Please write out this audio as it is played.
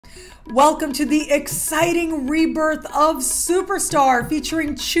Welcome to the exciting rebirth of Superstar,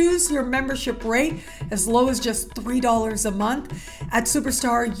 featuring choose your membership rate as low as just $3 a month. At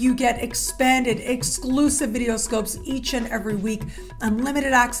Superstar, you get expanded, exclusive video scopes each and every week,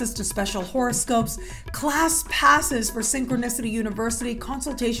 unlimited access to special horoscopes, class passes for Synchronicity University,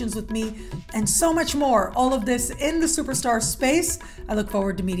 consultations with me, and so much more. All of this in the Superstar space. I look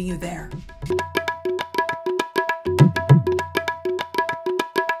forward to meeting you there.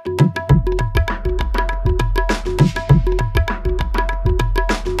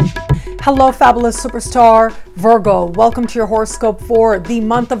 Hello, fabulous superstar Virgo. Welcome to your horoscope for the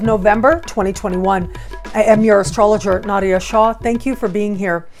month of November 2021. I am your astrologer, Nadiya Shah. Thank you for being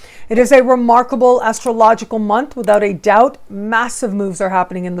here. It is a remarkable astrological month, without a doubt. Massive moves are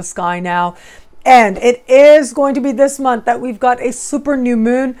happening in the sky now. And it is going to be this month that we've got a super new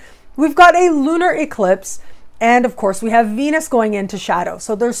moon. We've got a lunar eclipse. And of course, we have Venus going into shadow.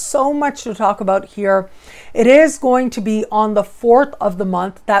 So there's so much to talk about here. It is going to be on the 4th of the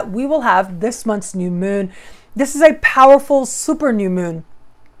month that we will have this month's new moon. This is a powerful super new moon.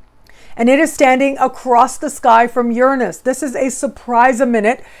 And it is standing across the sky from Uranus. This is a surprise a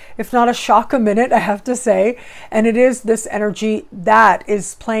minute, if not a shock a minute, I have to say. And it is this energy that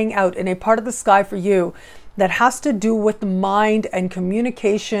is playing out in a part of the sky for you that has to do with the mind and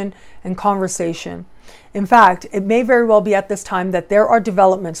communication and conversation. In fact, it may very well be at this time that there are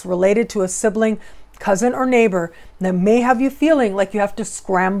developments related to a sibling, cousin, or neighbor that may have you feeling like you have to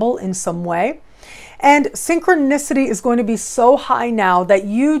scramble in some way. And synchronicity is going to be so high now that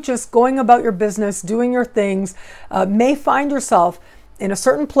you just going about your business, doing your things, may find yourself in a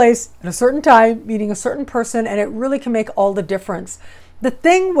certain place at a certain time, meeting a certain person, and it really can make all the difference. The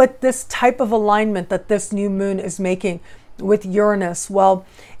thing with this type of alignment that this new moon is making with Uranus, well,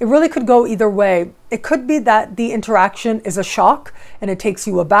 it really could go either way. It could be that the interaction is a shock and it takes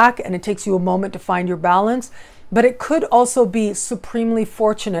you aback and it takes you a moment to find your balance, but it could also be supremely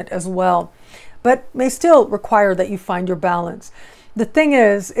fortunate as well, but may still require that you find your balance. The thing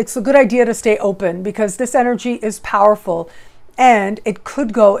is, it's a good idea to stay open because this energy is powerful and it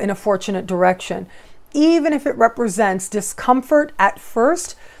could go in a fortunate direction. Even if it represents discomfort at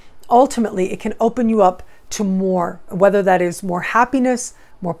first, ultimately it can open you up to more, whether that is more happiness,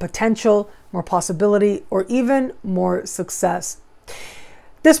 more potential, more possibility, or even more success.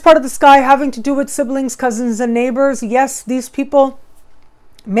 This part of the sky having to do with siblings, cousins, and neighbors. Yes, these people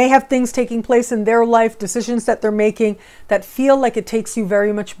may have things taking place in their life, decisions that they're making that feel like it takes you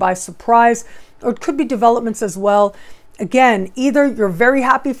very much by surprise, or it could be developments as well. Again, either you're very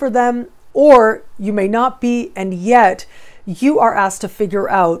happy for them or you may not be, and yet you are asked to figure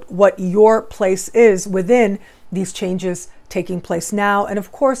out what your place is within these changes taking place now. And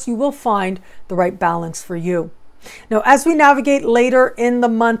of course, you will find the right balance for you. Now, as we navigate later in the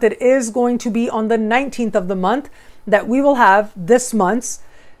month, it is going to be on the 19th of the month that we will have this month's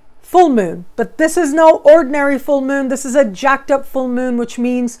full moon. But this is no ordinary full moon. This is a jacked up full moon, which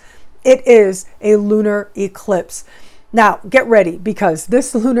means it is a lunar eclipse. Now, get ready, because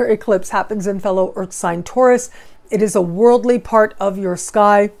this lunar eclipse happens in fellow Earth sign Taurus. It is a worldly part of your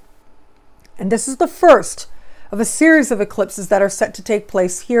sky. And this is the first of a series of eclipses that are set to take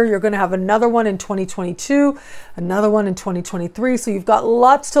place here. You're going to have another one in 2022, another one in 2023. So you've got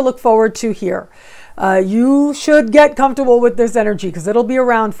lots to look forward to here. You should get comfortable with this energy because it'll be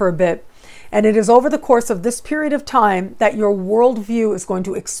around for a bit. And it is over the course of this period of time that your worldview is going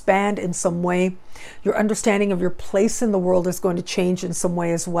to expand in some way. Your understanding of your place in the world is going to change in some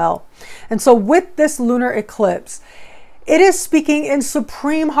way as well. And so with this lunar eclipse, it is speaking in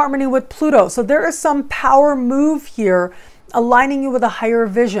supreme harmony with Pluto. So there is some power move here aligning you with a higher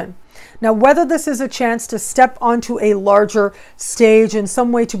vision. Now, whether this is a chance to step onto a larger stage in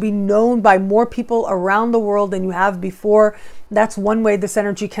some way to be known by more people around the world than you have before, that's one way this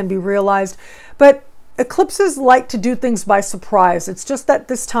energy can be realized. But eclipses like to do things by surprise. It's just that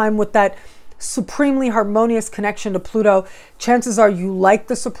this time with that supremely harmonious connection to Pluto, chances are you like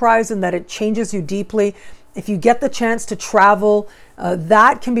the surprise and that it changes you deeply. If you get the chance to travel,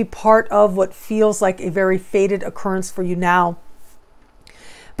 that can be part of what feels like a very fated occurrence for you now.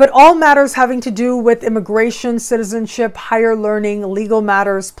 But all matters having to do with immigration, citizenship, higher learning, legal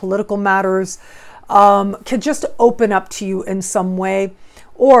matters, political matters, can just open up to you in some way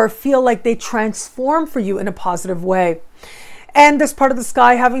or feel like they transform for you in a positive way. And this part of the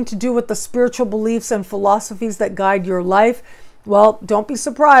sky having to do with the spiritual beliefs and philosophies that guide your life. Well, don't be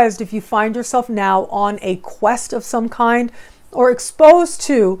surprised if you find yourself now on a quest of some kind or exposed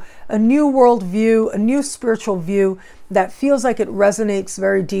to a new worldview, a new spiritual view that feels like it resonates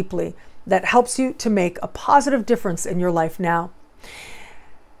very deeply, that helps you to make a positive difference in your life now.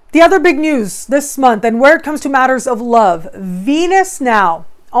 The other big news this month, and where it comes to matters of love, Venus now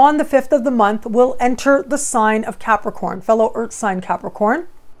on the 5th of the month will enter the sign of Capricorn, fellow Earth sign Capricorn.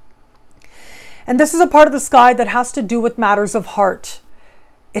 And this is a part of the sky that has to do with matters of heart.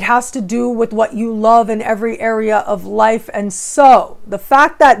 It has to do with what you love in every area of life. And so the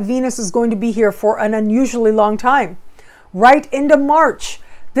fact that Venus is going to be here for an unusually long time, right into March,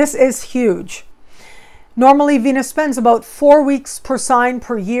 this is huge. Normally, Venus spends about 4 weeks per sign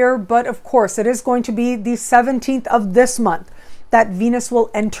per year, but of course, it is going to be the 17th of this month that Venus will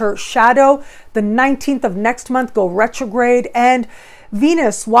enter shadow, the 19th of next month go retrograde, and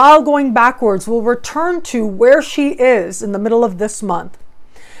Venus, while going backwards, will return to where she is in the middle of this month,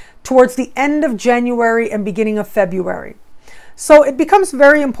 towards the end of January and beginning of February. So it becomes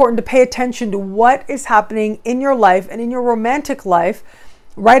very important to pay attention to what is happening in your life and in your romantic life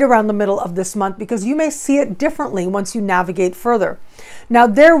right around the middle of this month, because you may see it differently once you navigate further. Now,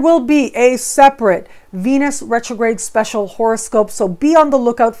 there will be a separate Venus retrograde special horoscope, so be on the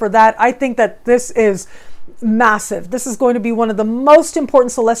lookout for that. I think that this is massive. This is going to be one of the most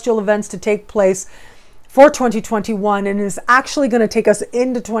important celestial events to take place for 2021, and is actually going to take us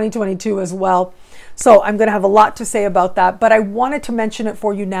into 2022 as well. So I'm going to have a lot to say about that, but I wanted to mention it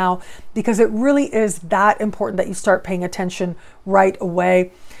for you now because it really is that important that you start paying attention right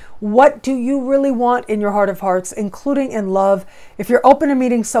away. What do you really want in your heart of hearts, including in love? If you're open to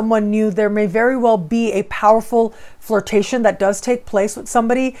meeting someone new, there may very well be a powerful flirtation that does take place with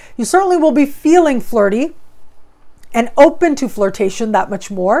somebody. You certainly will be feeling flirty and open to flirtation that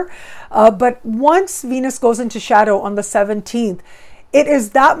much more. But once Venus goes into shadow on the 17th, it is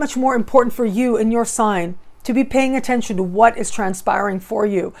that much more important for you in your sign to be paying attention to what is transpiring for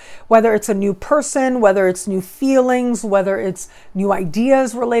you, whether it's a new person, whether it's new feelings, whether it's new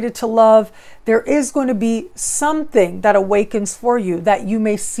ideas related to love. There is going to be something that awakens for you that you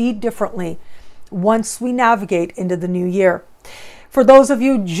may see differently once we navigate into the new year. For those of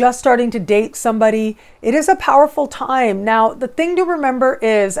you just starting to date somebody, it is a powerful time. Now, the thing to remember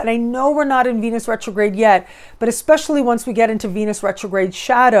is, and I know we're not in Venus retrograde yet, but especially once we get into Venus retrograde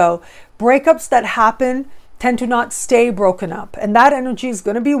shadow, breakups that happen tend to not stay broken up. And that energy is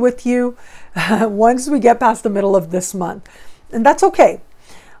going to be with you once we get past the middle of this month. And that's okay.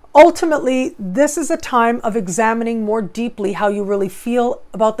 Ultimately, this is a time of examining more deeply how you really feel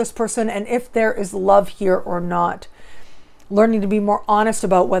about this person and if there is love here or not. Learning to be more honest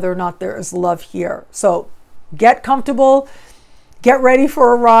about whether or not there is love here. So get comfortable, get ready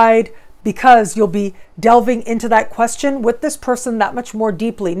for a ride, because you'll be delving into that question with this person that much more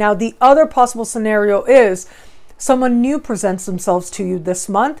deeply. Now, the other possible scenario is someone new presents themselves to you this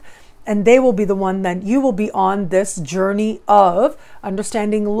month, and they will be the one that you will be on this journey of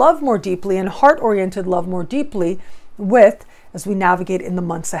understanding love more deeply and heart-oriented love more deeply with as we navigate in the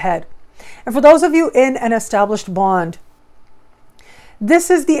months ahead. And for those of you in an established bond,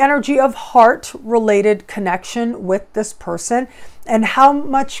 this is the energy of heart-related connection with this person and how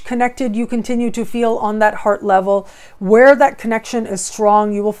much connected you continue to feel on that heart level. Where that connection is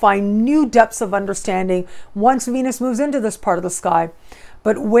strong, you will find new depths of understanding once Venus moves into this part of the sky.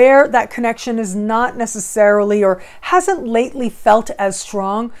 But where that connection is not necessarily or hasn't lately felt as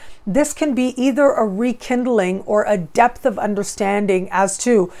strong, this can be either a rekindling or a depth of understanding as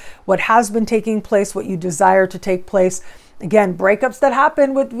to what has been taking place, what you desire to take place. Again, breakups that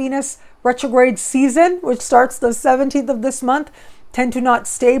happen with Venus retrograde season, which starts the 17th of this month, tend to not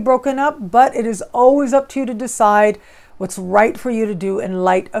stay broken up, but it is always up to you to decide what's right for you to do in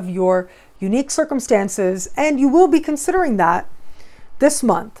light of your unique circumstances. And you will be considering that this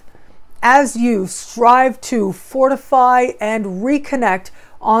month as you strive to fortify and reconnect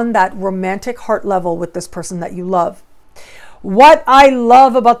on that romantic heart level with this person that you love. What I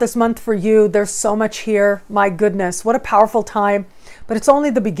love about this month for you, there's so much here. My goodness, what a powerful time, but it's only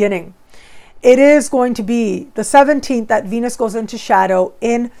the beginning. It is going to be the 17th that Venus goes into shadow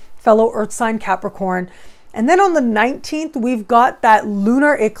in fellow Earth sign Capricorn. And then on the 19th, we've got that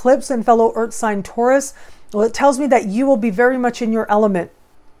lunar eclipse in fellow Earth sign Taurus. Well, it tells me that you will be very much in your element.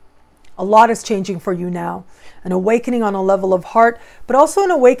 A lot is changing for you now. An awakening on a level of heart, but also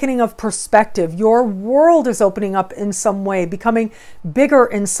an awakening of perspective. Your world is opening up in some way, becoming bigger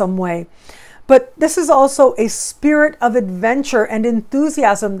in some way. But this is also a spirit of adventure and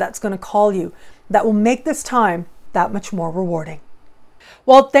enthusiasm that's going to call you, that will make this time that much more rewarding.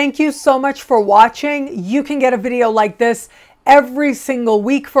 Well, thank you so much for watching. You can get a video like this every single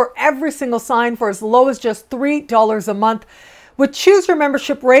week for every single sign for as low as just $3 a month. With Choose Your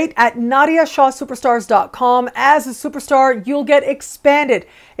Membership rate at NadiyaShahSuperstars.com. As a superstar, you'll get expanded,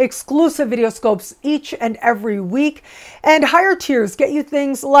 exclusive video scopes each and every week. And higher tiers get you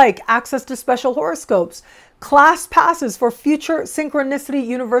things like access to special horoscopes, class passes for future Synchronicity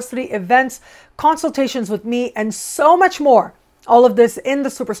University events, consultations with me, and so much more. All of this in the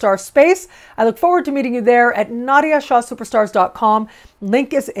superstar space. I look forward to meeting you there at NadiyaShahSuperstars.com.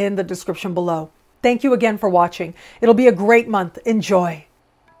 Link is in the description below. Thank you again for watching. It'll be a great month. Enjoy.